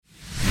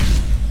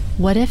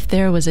What if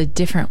there was a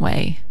different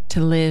way to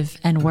live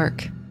and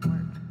work?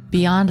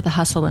 Beyond the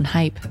hustle and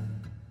hype,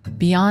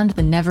 beyond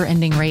the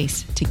never-ending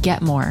race to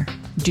get more,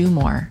 do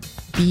more,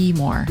 be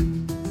more.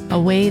 A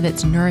way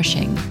that's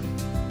nourishing,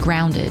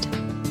 grounded,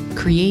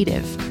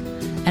 creative,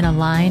 and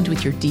aligned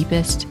with your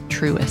deepest,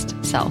 truest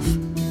self.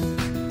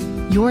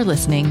 You're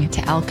listening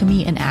to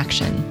Alchemy in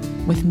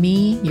Action with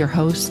me, your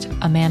host,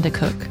 Amanda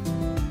Cook.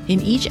 In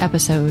each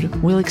episode,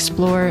 we'll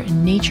explore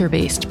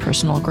nature-based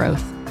personal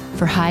growth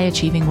for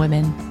high-achieving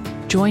women.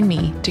 Join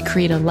me to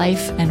create a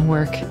life and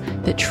work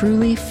that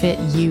truly fit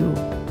you,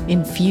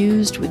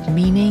 infused with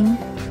meaning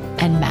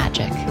and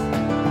magic.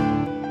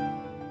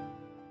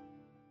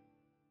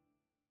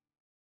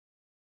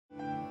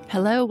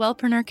 Hello,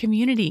 Wellpreneur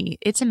community.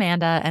 It's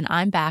Amanda, and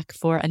I'm back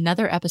for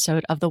another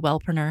episode of the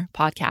Wellpreneur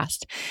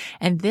podcast.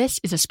 And this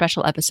is a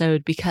special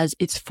episode because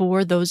it's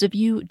for those of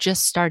you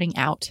just starting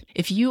out.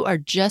 If you are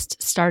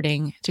just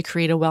starting to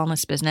create a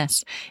wellness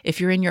business, if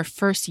you're in your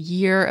first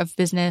year of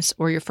business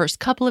or your first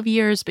couple of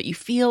years, but you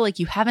feel like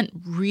you haven't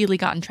really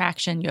gotten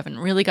traction, you haven't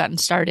really gotten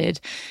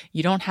started,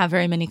 you don't have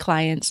very many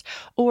clients,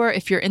 or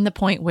if you're in the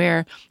point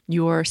where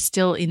you're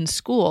still in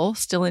school,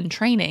 still in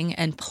training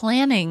and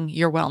planning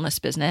your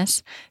wellness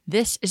business,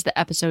 this is the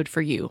episode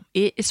for you.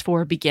 It is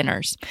for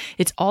beginners.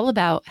 It's all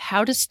about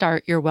how to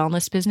start your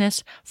wellness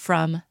business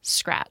from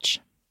scratch.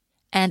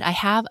 And I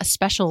have a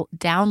special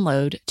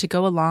download to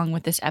go along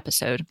with this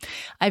episode.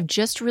 I've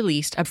just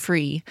released a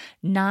free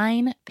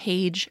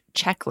 9-page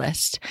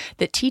checklist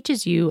that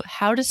teaches you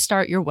how to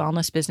start your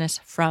wellness business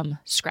from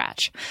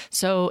scratch.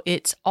 So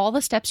it's all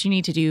the steps you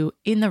need to do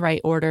in the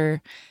right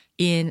order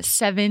in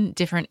 7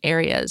 different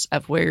areas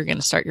of where you're going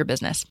to start your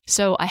business.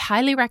 So I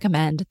highly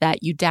recommend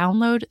that you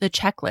download the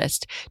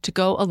checklist to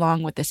go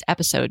along with this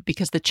episode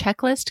because the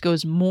checklist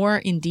goes more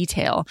in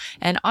detail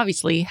and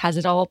obviously has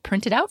it all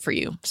printed out for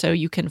you so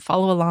you can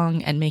follow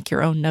along and make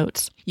your own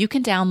notes. You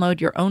can download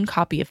your own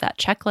copy of that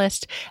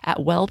checklist at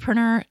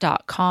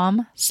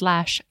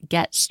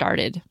wellpreneur.com/get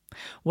started.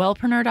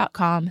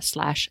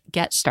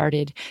 Wellpreneur.com/get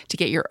started to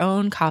get your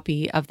own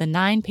copy of the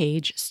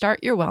 9-page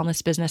Start Your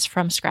Wellness Business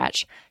from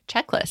Scratch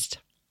checklist.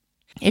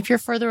 If you're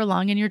further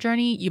along in your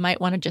journey, you might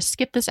want to just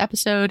skip this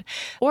episode,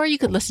 or you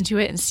could listen to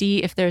it and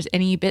see if there's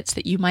any bits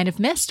that you might have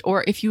missed,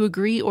 or if you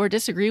agree or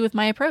disagree with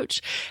my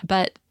approach.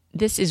 But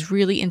this is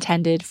really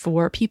intended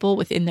for people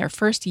within their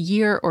first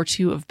year or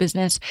two of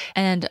business,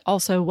 and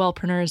also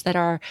wellpreneurs that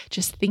are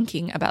just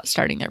thinking about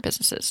starting their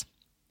businesses.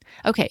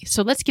 Okay,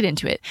 so let's get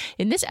into it.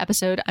 In this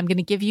episode, I'm going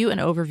to give you an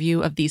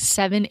overview of these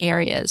 7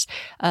 areas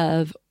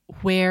of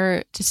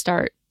where to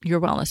start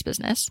your wellness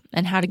business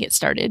and how to get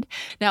started.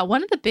 Now,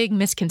 one of the big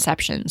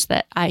misconceptions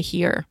that I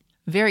hear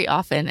very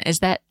often is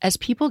that as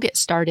people get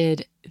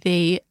started,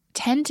 they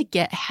tend to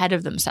get ahead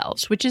of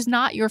themselves, which is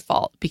not your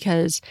fault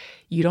because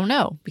you don't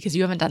know, because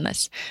you haven't done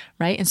this,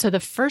 right? And so the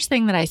first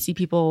thing that I see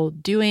people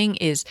doing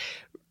is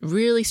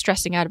really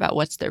stressing out about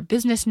what's their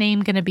business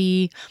name going to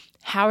be.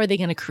 How are they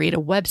going to create a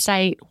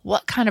website?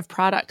 What kind of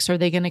products are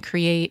they going to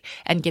create?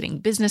 And getting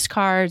business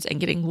cards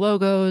and getting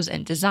logos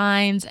and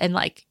designs and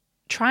like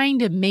trying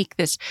to make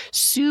this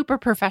super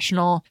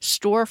professional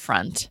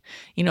storefront,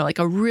 like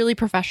a really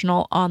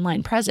professional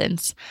online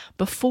presence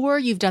before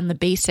you've done the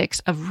basics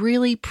of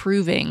really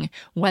proving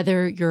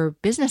whether your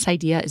business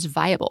idea is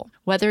viable,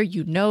 whether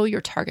you know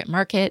your target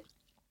market,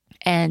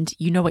 and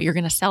you know what you're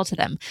going to sell to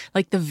them,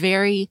 like the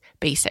very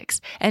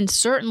basics. And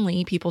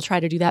certainly people try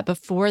to do that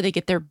before they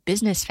get their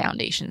business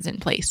foundations in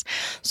place.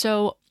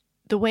 So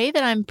the way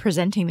that I'm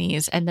presenting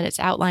these and that it's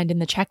outlined in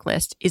the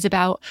checklist is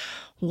about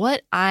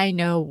what I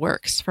know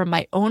works from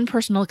my own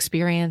personal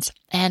experience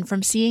and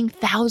from seeing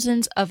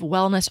thousands of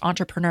wellness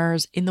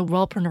entrepreneurs in the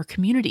Wellpreneur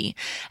community,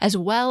 as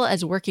well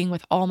as working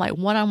with all my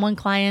one-on-one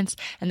clients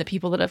and the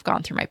people that have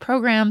gone through my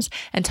programs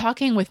and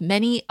talking with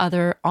many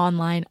other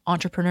online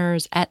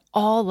entrepreneurs at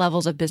all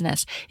levels of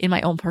business in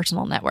my own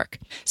personal network.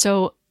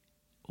 So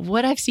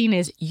what I've seen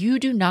is you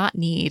do not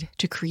need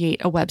to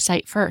create a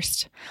website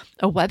first.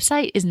 A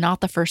website is not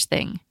the first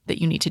thing that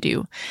you need to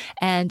do.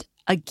 And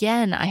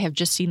again, I have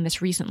just seen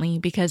this recently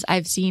because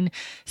I've seen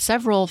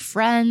several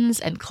friends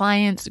and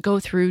clients go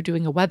through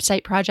doing a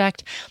website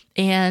project.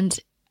 And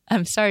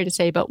I'm sorry to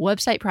say, but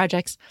website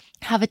projects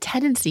have a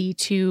tendency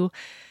to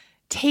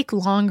take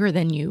longer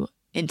than you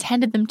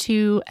intended them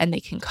to, and they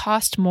can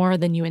cost more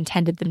than you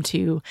intended them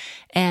to.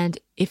 And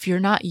if you're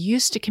not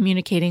used to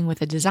communicating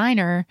with a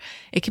designer,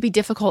 it can be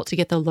difficult to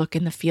get the look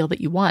and the feel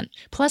that you want.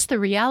 Plus, the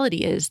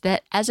reality is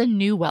that as a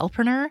new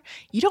wellpreneur,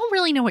 you don't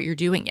really know what you're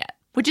doing yet,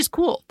 which is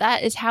cool.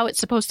 That is how it's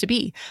supposed to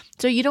be.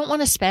 So you don't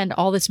want to spend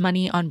all this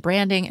money on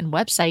branding and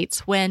websites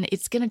when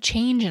it's going to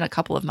change in a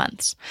couple of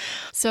months.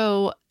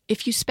 So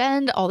if you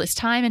spend all this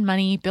time and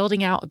money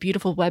building out a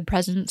beautiful web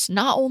presence,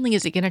 not only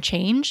is it going to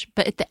change,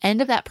 but at the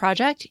end of that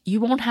project, you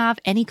won't have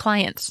any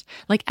clients.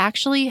 Like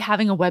actually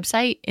having a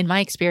website, in my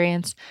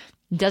experience,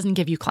 doesn't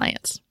give you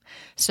clients.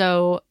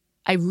 So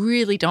I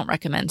really don't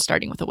recommend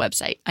starting with a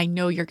website. I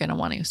know you're going to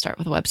want to start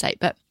with a website,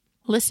 but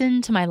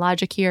listen to my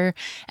logic here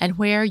and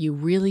where you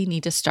really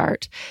need to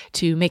start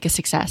to make a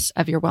success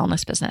of your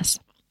wellness business.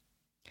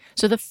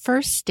 So the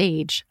first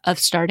stage of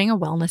starting a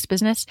wellness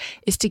business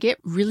is to get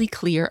really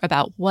clear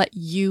about what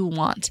you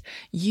want.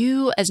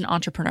 You as an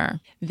entrepreneur,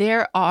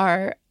 there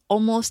are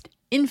almost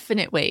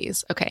infinite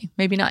ways, okay,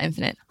 maybe not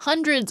infinite,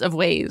 hundreds of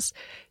ways,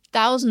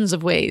 thousands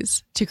of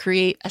ways to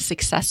create a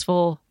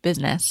successful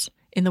business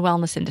in the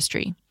wellness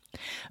industry.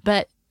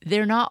 But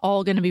they're not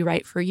all going to be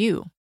right for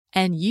you.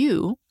 And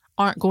you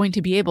aren't going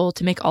to be able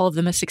to make all of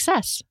them a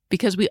success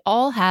because we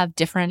all have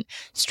different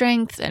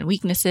strengths and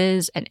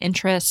weaknesses and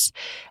interests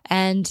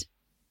and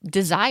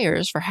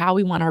desires for how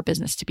we want our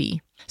business to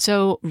be.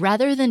 So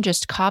rather than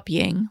just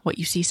copying what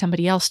you see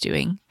somebody else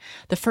doing,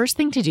 the first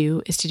thing to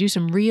do is to do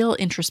some real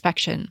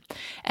introspection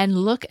and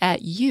look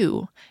at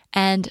you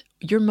and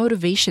your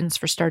motivations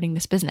for starting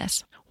this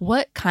business.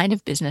 What kind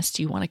of business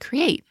do you want to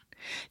create?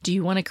 Do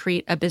you want to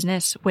create a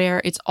business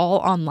where it's all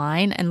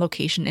online and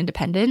location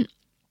independent?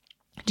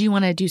 Do you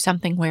want to do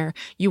something where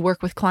you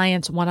work with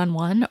clients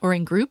one-on-one or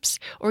in groups,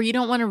 or you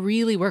don't want to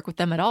really work with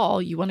them at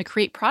all? You want to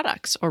create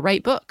products or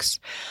write books?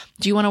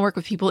 Do you want to work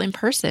with people in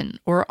person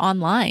or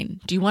online?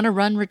 Do you want to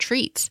run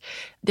retreats?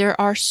 There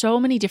are so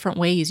many different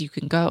ways you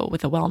can go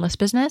with a wellness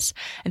business,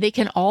 and they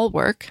can all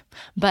work,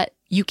 but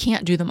you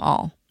can't do them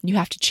all. You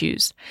have to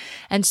choose.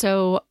 And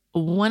so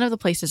one of the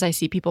places I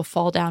see people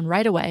fall down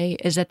right away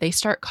is that they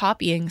start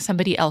copying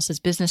somebody else's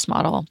business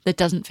model that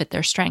doesn't fit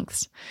their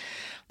strengths.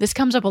 This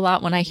comes up a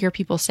lot when I hear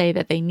people say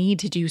that they need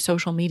to do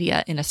social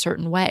media in a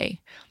certain way.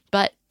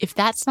 But if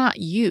that's not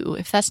you,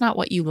 if that's not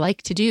what you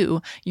like to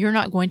do, you're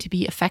not going to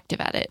be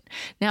effective at it.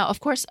 Now, of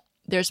course,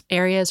 there's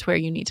areas where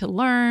you need to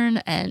learn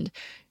and,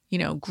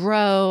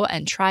 grow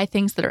and try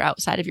things that are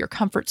outside of your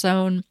comfort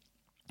zone.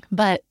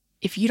 But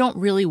if you don't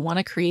really want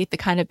to create the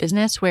kind of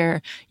business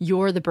where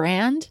you're the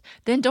brand,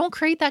 then don't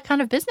create that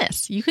kind of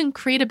business. You can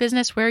create a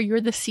business where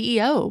you're the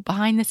CEO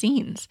behind the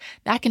scenes.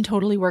 That can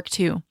totally work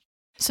too.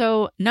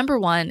 So number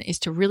one is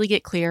to really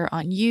get clear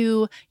on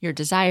you, your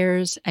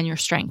desires, and your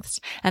strengths.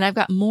 And I've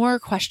got more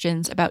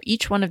questions about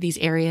each one of these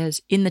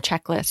areas in the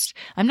checklist.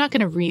 I'm not going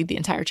to read the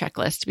entire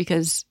checklist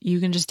because you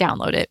can just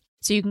download it.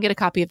 So you can get a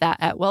copy of that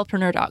at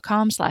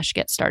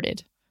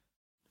wellpreneur.com/get-started.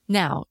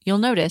 Now, you'll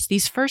notice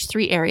these first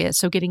three areas,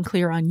 so getting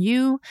clear on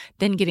you,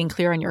 then getting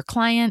clear on your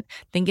client,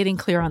 then getting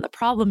clear on the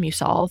problem you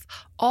solve,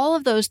 all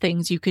of those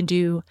things you can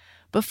do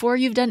before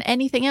you've done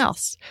anything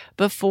else,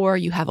 before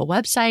you have a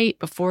website,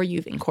 before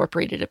you've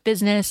incorporated a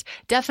business,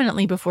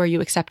 definitely before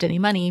you accept any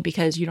money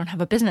because you don't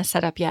have a business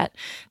set up yet.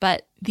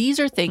 But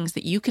these are things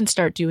that you can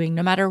start doing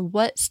no matter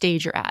what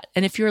stage you're at.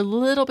 And if you're a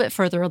little bit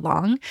further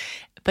along,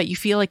 but you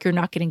feel like you're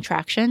not getting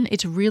traction,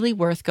 it's really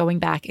worth going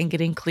back and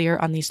getting clear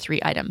on these three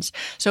items.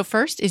 So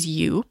first is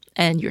you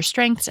and your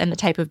strengths and the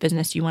type of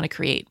business you want to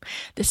create.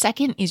 The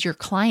second is your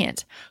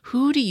client.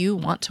 Who do you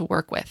want to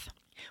work with?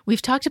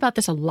 We've talked about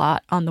this a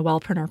lot on the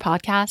Wellpreneur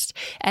podcast,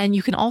 and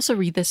you can also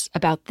read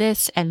about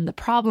this and the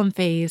problem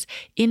phase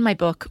in my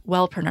book,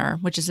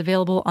 Wellpreneur, which is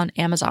available on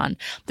Amazon.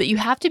 But you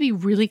have to be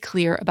really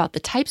clear about the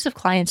types of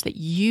clients that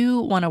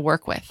you want to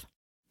work with.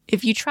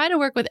 If you try to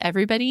work with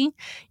everybody,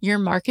 your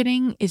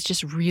marketing is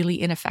just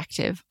really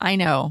ineffective. I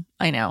know.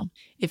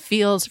 It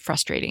feels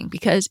frustrating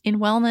because in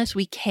wellness,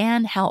 we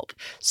can help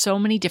so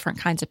many different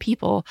kinds of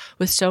people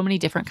with so many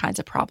different kinds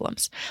of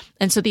problems.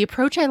 And so the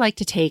approach I like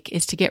to take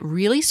is to get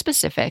really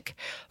specific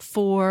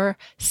for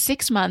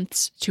 6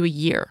 months to a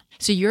year.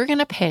 So you're going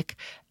to pick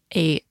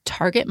a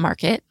target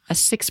market, a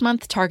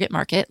 6-month target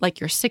market,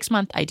 like your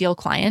 6-month ideal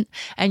client,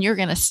 and you're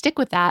going to stick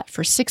with that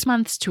for 6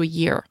 months to a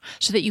year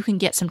so that you can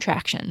get some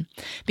traction.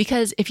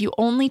 Because if you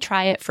only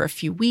try it for a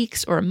few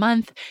weeks or a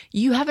month,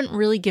 you haven't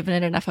really given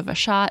it enough of a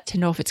shot to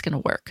know if it's going to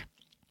work.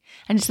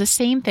 And it's the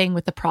same thing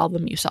with the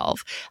problem you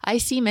solve. I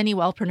see many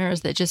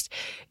wellpreneurs that just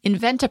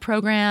invent a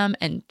program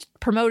and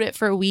promote it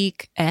for a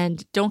week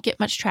and don't get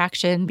much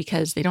traction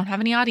because they don't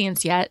have any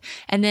audience yet,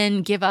 and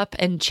then give up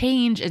and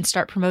change and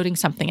start promoting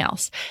something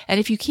else. And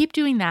if you keep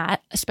doing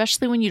that,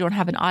 especially when you don't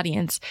have an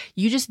audience,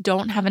 you just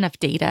don't have enough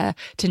data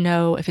to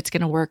know if it's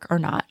going to work or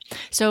not.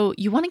 So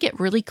you want to get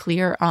really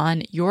clear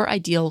on your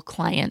ideal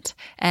client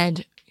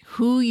and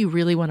who you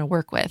really want to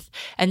work with.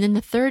 And then the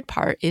third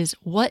part is,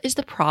 what is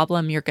the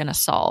problem you're going to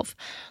solve?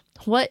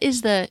 What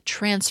is the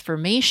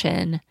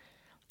transformation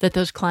that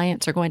those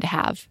clients are going to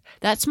have?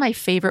 That's my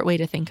favorite way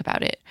to think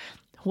about it.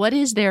 What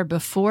is their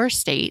before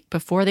state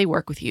before they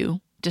work with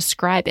you?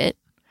 Describe it.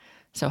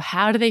 So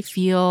how do they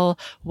feel?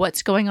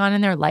 What's going on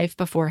in their life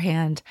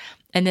beforehand?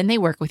 And then they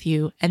work with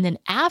you. And then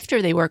after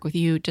they work with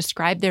you,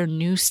 describe their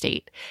new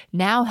state.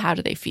 Now, how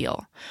do they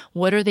feel?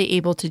 What are they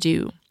able to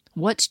do?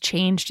 What's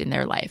changed in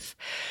their life?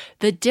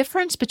 The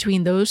difference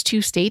between those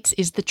two states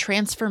is the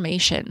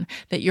transformation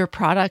that your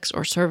products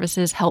or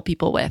services help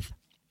people with.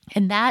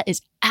 And that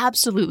is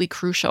absolutely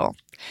crucial.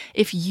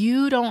 If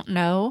you don't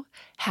know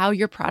how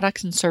your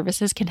products and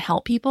services can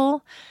help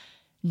people,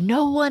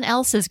 no one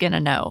else is going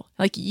to know.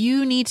 Like,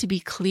 you need to be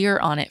clear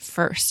on it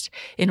first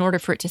in order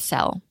for it to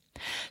sell.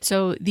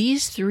 So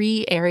these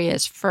three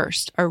areas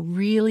first are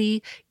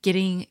really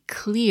getting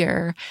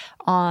clear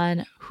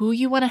on who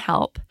you want to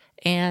help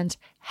and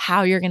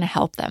how you're going to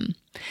help them.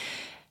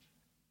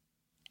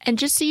 And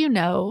just so you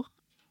know,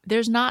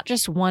 there's not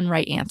just one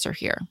right answer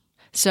here.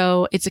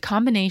 So it's a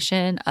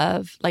combination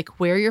of like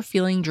where you're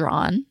feeling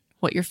drawn,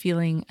 what you're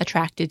feeling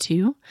attracted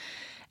to,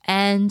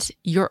 and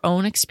your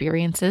own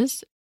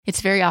experiences.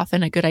 It's very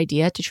often a good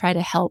idea to try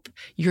to help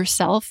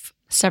yourself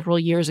several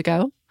years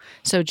ago.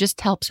 So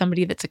just help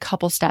somebody that's a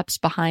couple steps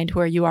behind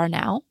where you are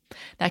now.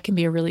 That can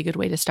be a really good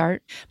way to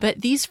start.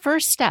 But these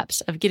first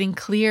steps of getting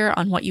clear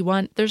on what you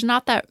want, there's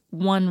not that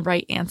one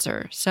right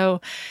answer.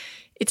 So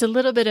it's a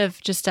little bit of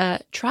just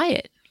try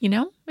it,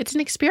 it's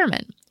an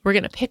experiment. We're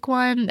going to pick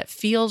one that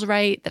feels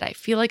right, that I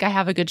feel like I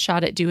have a good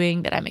shot at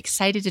doing, that I'm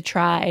excited to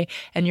try,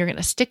 and you're going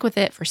to stick with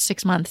it for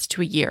 6 months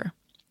to a year.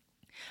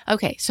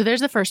 Okay, so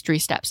there's the first 3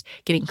 steps: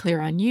 getting clear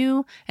on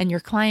you and your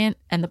client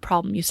and the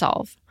problem you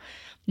solve.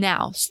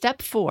 Now,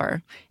 step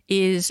 4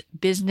 is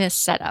business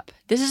setup.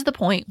 This is the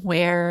point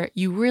where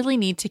you really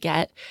need to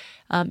get,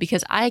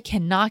 because I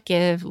cannot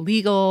give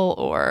legal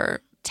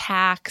or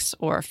tax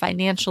or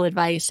financial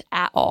advice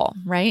at all,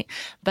 right?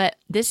 But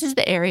this is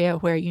the area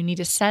where you need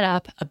to set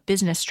up a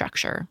business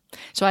structure.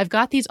 So I've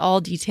got these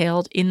all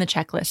detailed in the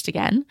checklist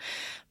again,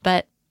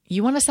 but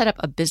you want to set up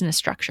a business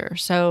structure.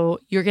 So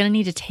you're going to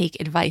need to take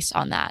advice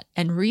on that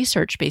and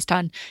research based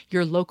on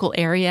your local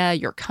area,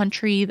 your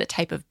country, the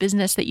type of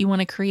business that you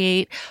want to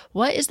create.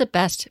 What is the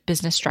best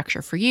business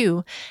structure for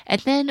you? And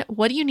then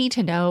what do you need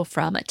to know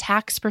from a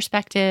tax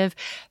perspective?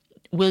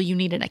 Will you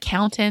need an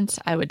accountant?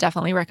 I would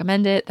definitely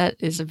recommend it. That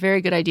is a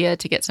very good idea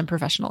to get some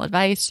professional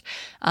advice.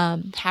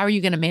 How are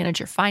you going to manage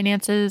your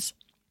finances?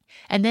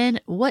 And then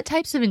what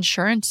types of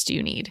insurance do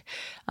you need?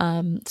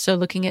 So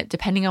looking at,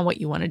 depending on what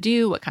you want to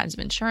do, what kinds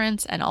of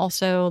insurance, and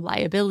also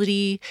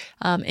liability,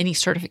 any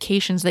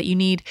certifications that you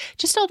need,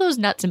 just all those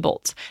nuts and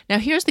bolts. Now,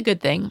 here's the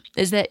good thing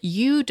is that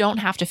you don't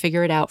have to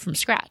figure it out from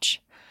scratch.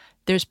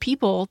 There's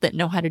people that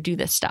know how to do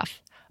this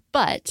stuff,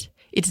 but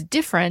it's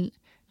different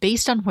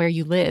based on where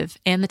you live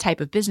and the type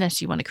of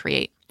business you want to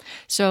create.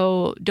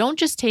 So don't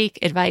just take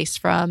advice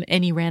from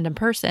any random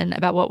person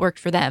about what worked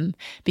for them,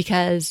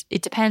 because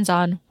it depends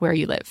on where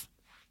you live.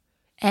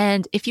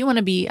 And if you want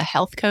to be a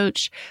health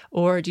coach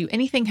or do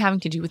anything having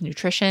to do with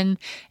nutrition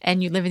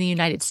and you live in the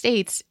United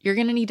States, you're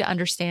going to need to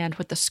understand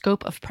what the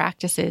scope of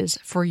practice is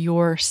for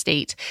your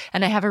state.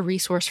 And I have a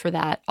resource for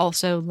that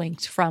also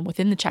linked from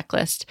within the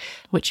checklist,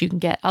 which you can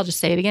get. I'll just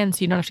say it again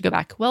so you don't have to go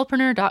back.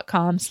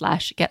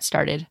 wellpreneur.com/get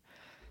started.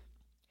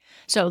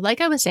 So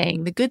like I was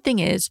saying, the good thing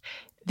is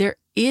there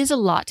is a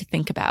lot to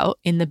think about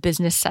in the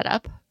business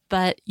setup,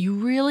 but you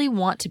really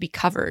want to be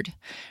covered,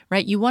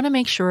 right? You want to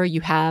make sure you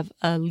have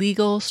a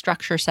legal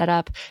structure set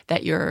up,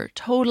 that you're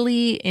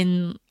totally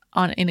in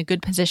a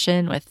good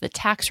position with the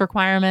tax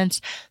requirements,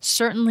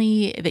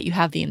 certainly that you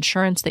have the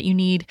insurance that you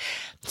need.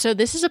 So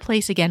this is a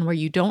place, again, where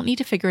you don't need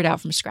to figure it out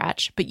from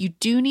scratch, but you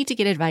do need to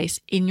get advice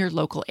in your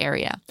local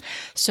area.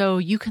 So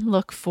you can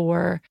look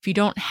for, if you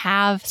don't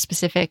have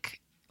specific,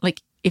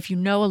 if you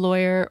know a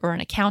lawyer or an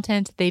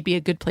accountant, they'd be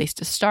a good place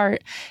to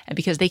start,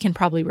 because they can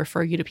probably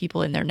refer you to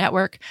people in their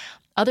network.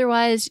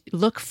 Otherwise,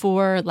 look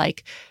for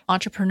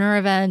entrepreneur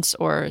events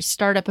or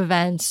startup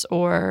events,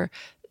 or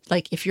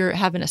if you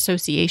have an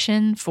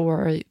association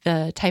for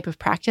the type of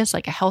practice,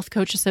 like a health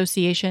coach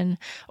association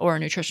or a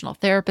nutritional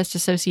therapist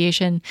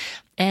association,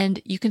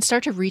 and you can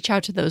start to reach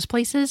out to those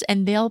places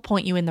and they'll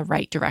point you in the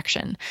right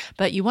direction.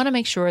 But you want to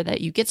make sure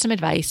that you get some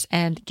advice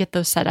and get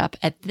those set up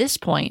at this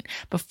point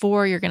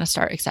before you're going to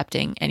start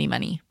accepting any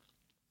money.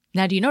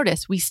 Now, do you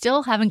notice we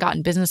still haven't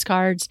gotten business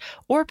cards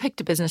or picked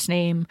a business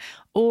name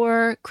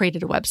or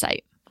created a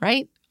website,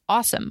 right?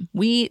 Awesome.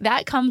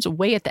 That comes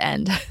way at the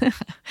end.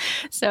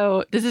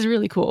 So this is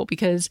really cool,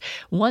 because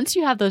once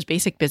you have those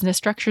basic business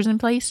structures in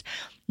place,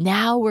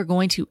 now we're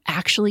going to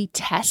actually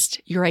test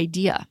your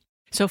idea.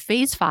 So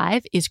phase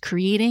 5 is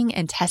creating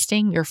and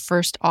testing your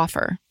first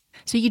offer.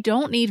 So you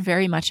don't need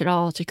very much at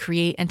all to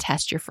create and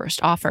test your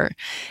first offer.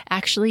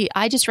 Actually,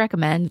 I just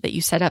recommend that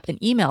you set up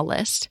an email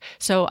list.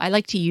 So I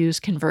like to use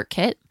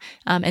ConvertKit,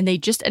 and they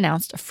just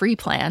announced a free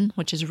plan,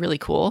 which is really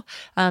cool.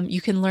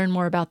 You can learn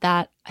more about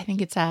that. I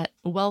think it's at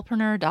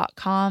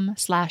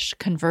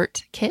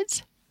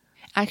wellpreneur.com/convertkit.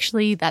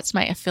 Actually, that's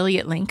my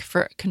affiliate link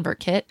for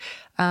ConvertKit.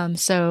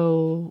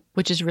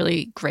 Which is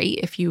really great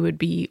if you would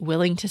be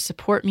willing to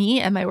support me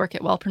and my work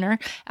at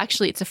Wellpreneur.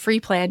 Actually, it's a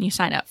free plan you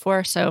sign up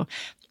for. So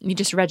you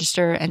just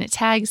register and it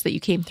tags that you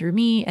came through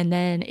me. And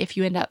then if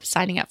you end up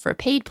signing up for a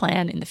paid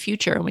plan in the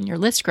future, when your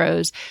list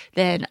grows,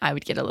 then I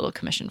would get a little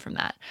commission from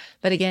that.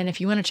 But again,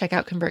 if you want to check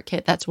out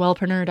ConvertKit, that's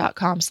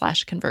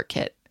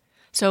wellpreneur.com/ConvertKit.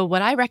 So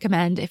what I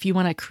recommend if you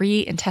want to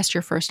create and test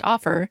your first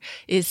offer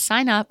is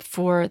sign up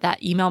for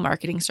that email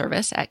marketing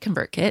service at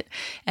ConvertKit.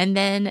 And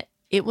then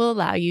it will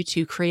allow you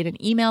to create an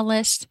email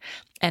list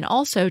and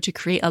also to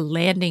create a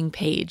landing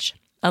page.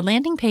 A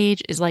landing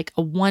page is like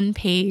a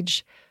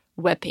one-page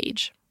web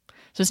page.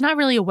 So it's not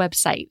really a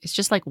website. It's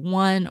just like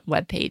one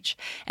web page,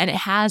 and it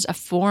has a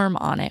form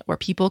on it where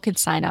people can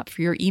sign up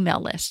for your email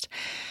list.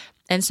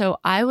 And so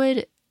I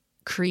would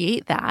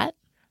create that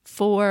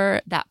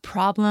for that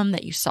problem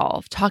that you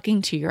solve,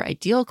 talking to your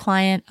ideal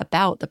client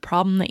about the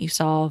problem that you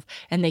solve,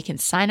 and they can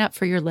sign up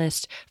for your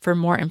list for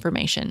more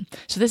information.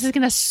 So this is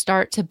going to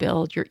start to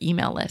build your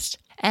email list.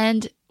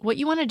 And what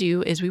you want to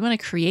do is we want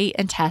to create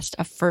and test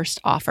a first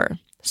offer.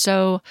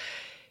 So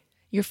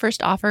your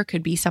first offer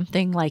could be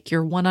something like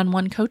your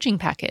one-on-one coaching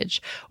package,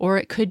 or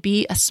it could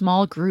be a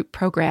small group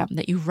program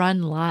that you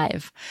run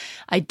live.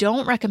 I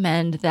don't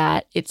recommend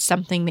that it's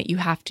something that you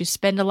have to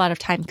spend a lot of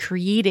time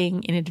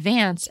creating in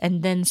advance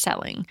and then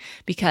selling,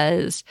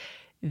 because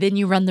then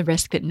you run the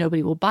risk that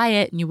nobody will buy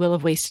it and you will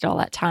have wasted all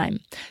that time.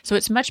 So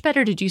it's much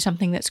better to do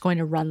something that's going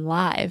to run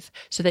live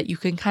so that you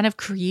can kind of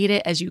create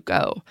it as you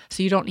go.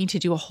 So you don't need to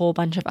do a whole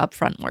bunch of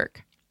upfront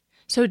work.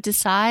 So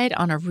decide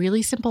on a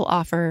really simple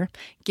offer,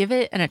 give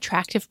it an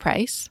attractive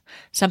price,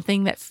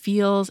 something that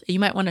feels,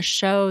 you might want to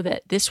show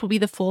that this will be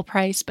the full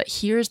price, but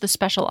here's the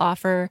special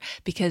offer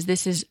because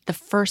this is the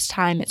first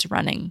time it's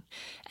running.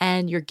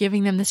 And you're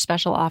giving them this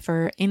special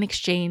offer in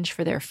exchange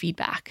for their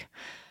feedback,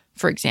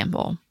 for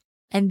example.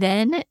 And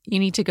then you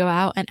need to go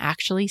out and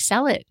actually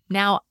sell it.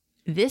 Now,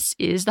 this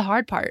is the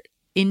hard part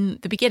in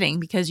the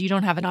beginning because you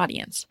don't have an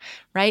audience,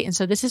 right? And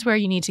so this is where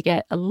you need to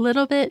get a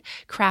little bit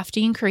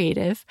crafty and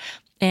creative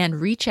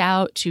and reach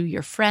out to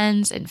your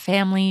friends and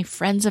family,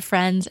 friends of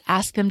friends,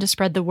 ask them to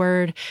spread the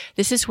word.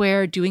 This is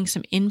where doing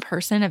some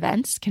in-person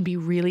events can be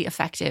really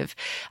effective.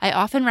 I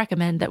often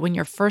recommend that when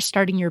you're first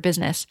starting your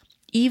business,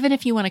 even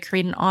if you want to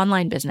create an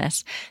online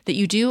business, that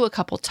you do a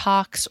couple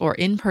talks or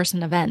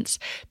in-person events,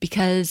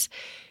 because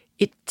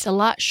it's a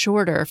lot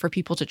shorter for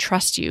people to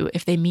trust you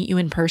if they meet you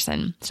in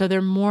person. So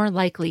they're more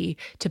likely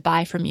to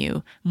buy from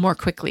you more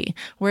quickly.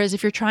 Whereas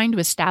if you're trying to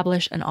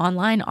establish an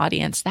online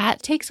audience,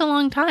 that takes a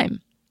long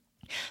time.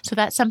 So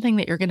that's something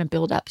that you're going to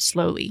build up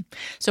slowly.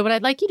 So what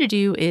I'd like you to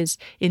do is,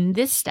 in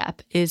this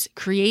step, is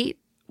create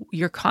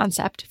your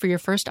concept for your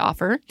first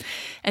offer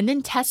and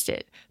then test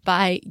it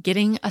by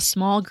getting a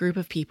small group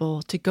of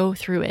people to go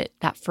through it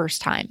that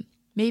first time.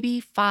 Maybe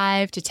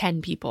 5 to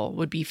 10 people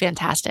would be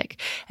fantastic.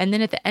 And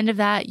then at the end of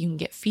that, you can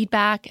get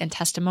feedback and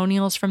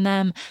testimonials from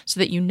them so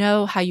that you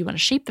know how you want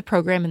to shape the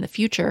program in the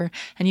future.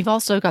 And you've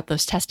also got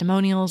those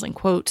testimonials and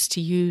quotes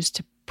to use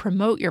to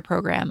promote your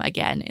program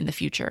again in the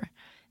future.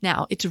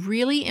 Now, it's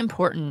really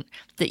important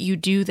that you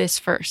do this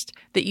first,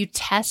 that you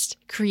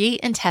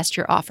create and test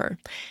your offer.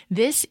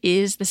 This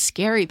is the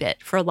scary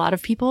bit for a lot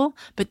of people,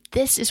 but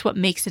this is what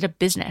makes it a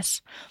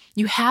business.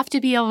 You have to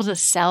be able to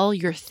sell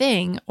your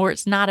thing or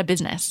it's not a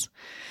business.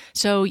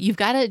 So you've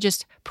got to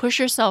just push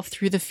yourself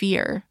through the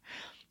fear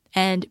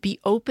and be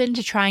open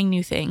to trying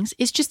new things.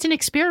 It's just an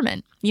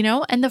experiment,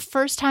 and the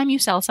first time you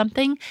sell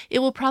something, it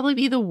will probably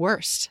be the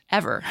worst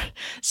ever.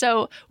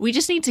 So we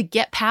just need to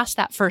get past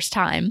that first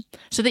time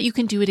so that you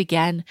can do it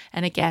again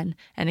and again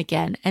and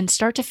again and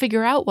start to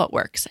figure out what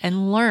works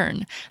and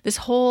learn. This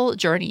whole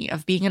journey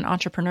of being an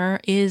entrepreneur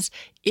is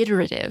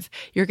iterative.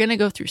 You're going to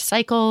go through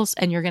cycles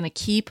and you're going to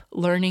keep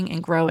learning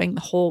and growing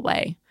the whole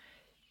way.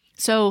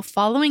 So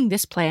following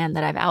this plan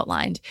that I've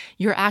outlined,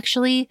 you're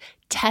actually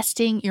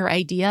testing your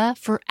idea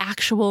for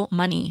actual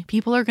money.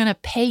 People are going to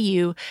pay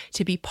you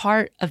to be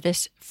part of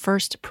this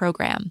first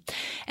program.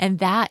 And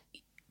that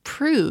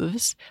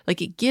proves,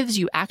 it gives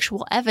you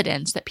actual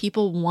evidence that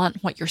people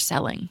want what you're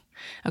selling.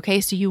 Okay,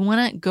 so you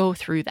want to go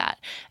through that.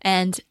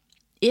 And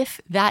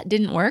if that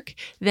didn't work,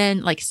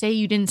 then say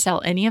you didn't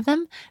sell any of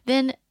them,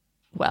 then,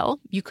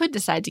 you could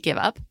decide to give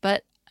up,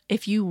 but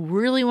if you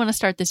really want to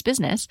start this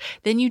business,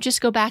 then you just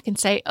go back and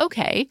say,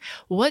 okay,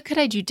 what could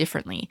I do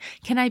differently?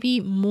 Can I be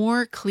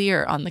more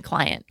clear on the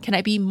client? Can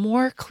I be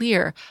more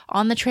clear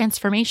on the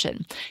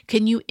transformation?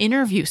 Can you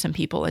interview some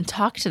people and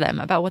talk to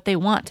them about what they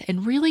want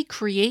and really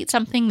create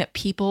something that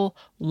people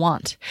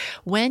want?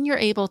 When you're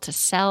able to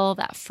sell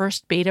that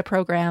first beta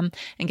program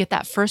and get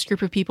that first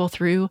group of people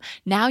through,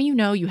 now you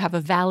know you have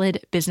a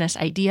valid business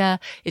idea.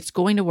 It's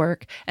going to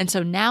work. And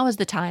so now is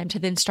the time to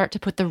then start to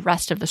put the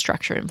rest of the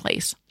structure in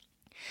place.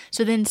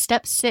 So then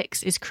step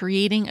 6 is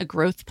creating a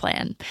growth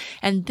plan.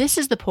 And this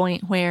is the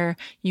point where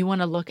you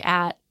want to look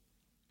at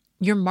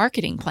your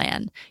marketing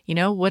plan.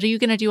 What are you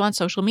going to do on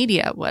social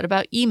media? What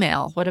about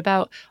email? What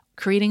about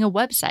creating a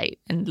website?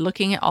 And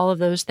looking at all of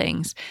those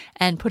things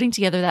and putting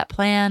together that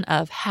plan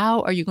of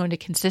how are you going to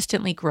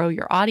consistently grow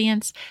your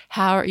audience?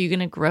 How are you going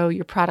to grow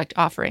your product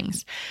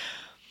offerings?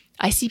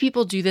 I see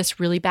people do this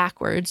really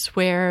backwards,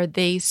 where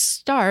they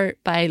start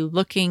by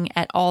looking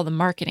at all the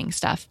marketing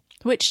stuff,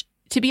 which,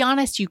 to be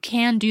honest, you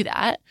can do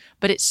that,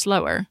 but it's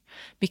slower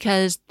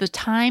because the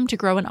time to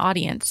grow an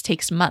audience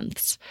takes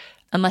months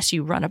unless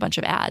you run a bunch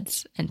of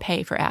ads and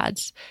pay for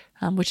ads,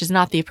 which is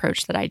not the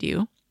approach that I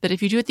do. But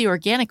if you do it the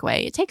organic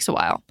way, it takes a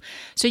while.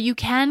 So you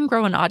can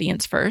grow an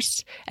audience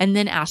first and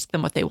then ask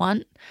them what they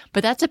want.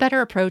 But that's a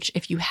better approach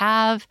if you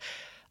have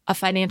a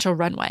financial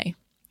runway.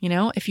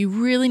 If you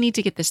really need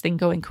to get this thing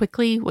going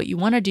quickly, what you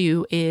want to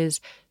do is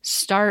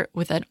start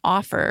with an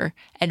offer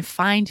and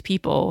find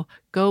people,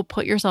 go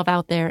put yourself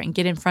out there and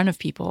get in front of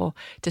people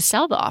to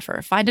sell the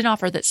offer. Find an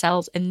offer that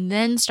sells and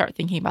then start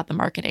thinking about the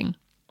marketing.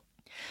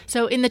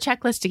 So in the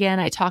checklist, again,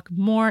 I talk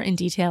more in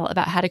detail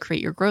about how to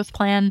create your growth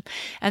plan.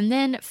 And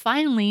then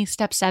finally,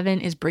 step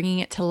 7 is bringing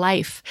it to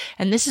life.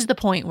 And this is the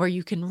point where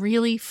you can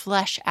really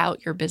flesh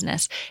out your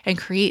business and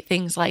create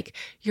things like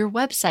your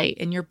website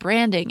and your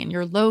branding and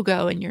your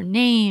logo and your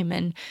name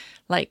and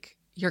like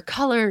your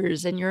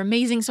colors and your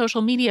amazing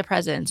social media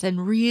presence,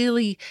 and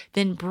really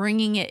then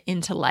bringing it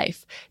into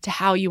life to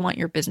how you want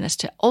your business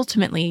to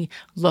ultimately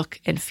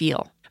look and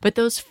feel. But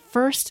those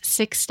first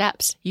 6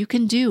 steps you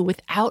can do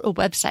without a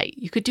website.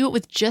 You could do it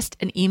with just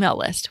an email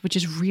list, which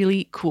is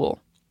really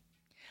cool.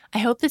 I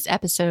hope this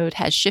episode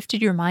has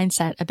shifted your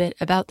mindset a bit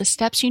about the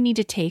steps you need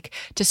to take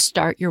to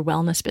start your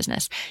wellness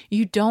business.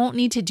 You don't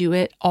need to do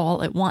it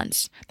all at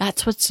once.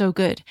 That's what's so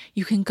good.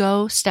 You can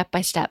go step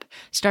by step,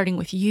 starting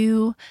with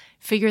you,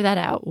 figure that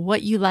out,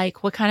 what you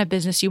like, what kind of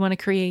business you want to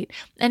create.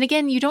 And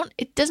again,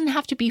 it doesn't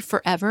have to be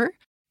forever.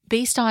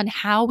 Based on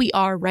how we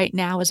are right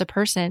now as a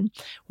person,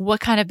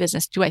 what kind of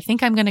business do I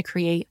think I'm going to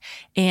create?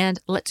 And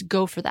let's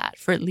go for that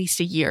for at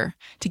least a year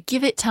to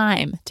give it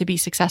time to be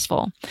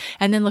successful.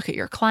 And then look at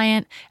your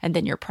client and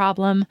then your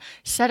problem,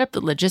 set up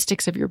the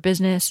logistics of your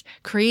business,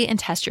 create and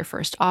test your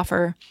first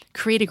offer,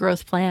 create a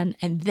growth plan,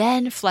 and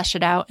then flesh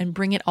it out and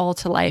bring it all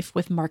to life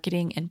with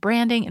marketing and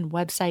branding and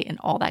website and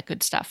all that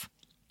good stuff.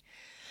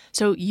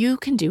 So you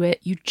can do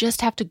it. You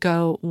just have to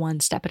go one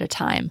step at a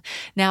time.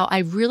 Now, I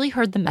really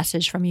heard the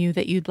message from you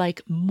that you'd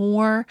like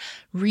more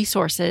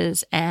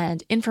resources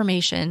and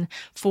information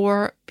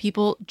for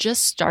people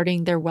just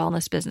starting their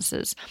wellness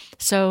businesses.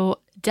 So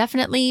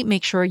definitely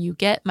make sure you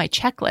get my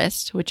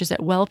checklist, which is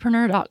at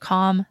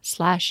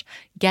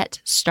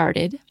wellpreneur.com/get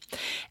started.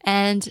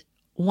 And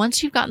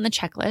once you've gotten the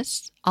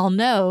checklist, I'll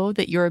know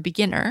that you're a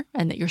beginner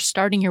and that you're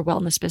starting your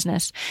wellness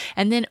business.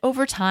 And then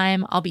over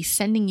time, I'll be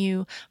sending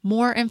you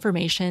more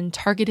information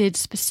targeted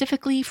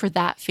specifically for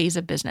that phase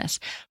of business.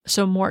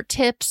 So more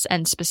tips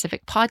and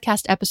specific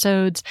podcast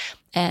episodes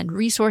and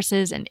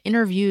resources and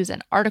interviews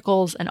and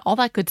articles and all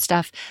that good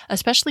stuff,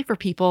 especially for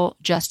people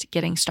just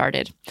getting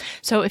started.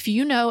 So if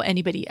you know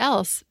anybody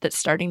else that's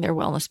starting their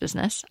wellness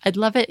business, I'd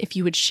love it if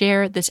you would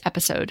share this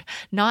episode.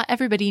 Not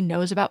everybody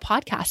knows about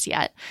podcasts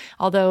yet,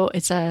 although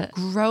it's a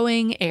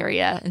growing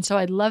area. And so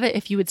I'd love it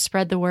if you would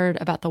spread the word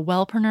about the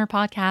Wellpreneur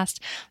podcast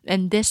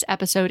and this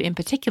episode in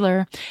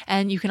particular.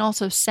 And you can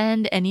also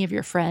send any of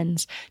your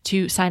friends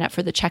to sign up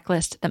for the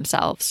checklist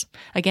themselves.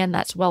 Again,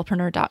 that's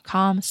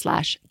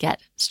wellpreneur.com/get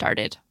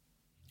started.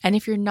 And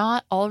if you're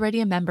not already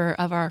a member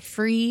of our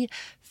free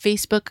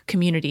Facebook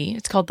community,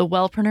 it's called the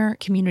Wellpreneur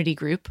Community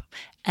Group,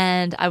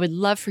 and I would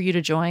love for you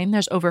to join.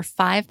 There's over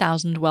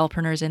 5,000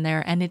 wellpreneurs in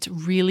there, and it's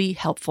really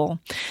helpful.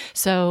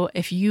 So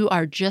if you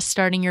are just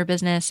starting your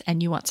business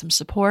and you want some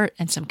support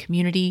and some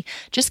community,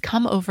 just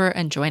come over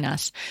and join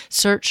us.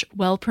 Search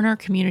Wellpreneur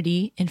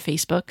Community in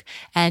Facebook,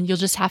 and you'll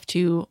just have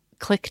to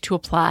click to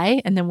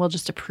apply, and then we'll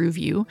just approve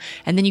you.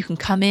 And then you can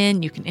come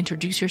in, you can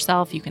introduce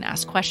yourself, you can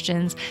ask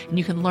questions, and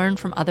you can learn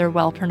from other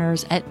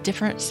wellpreneurs at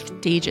different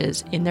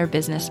stages in their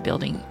business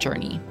building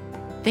journey.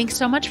 Thanks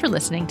so much for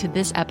listening to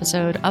this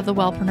episode of the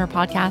Wellpreneur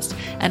podcast,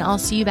 and I'll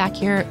see you back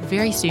here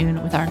very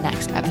soon with our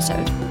next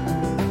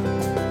episode.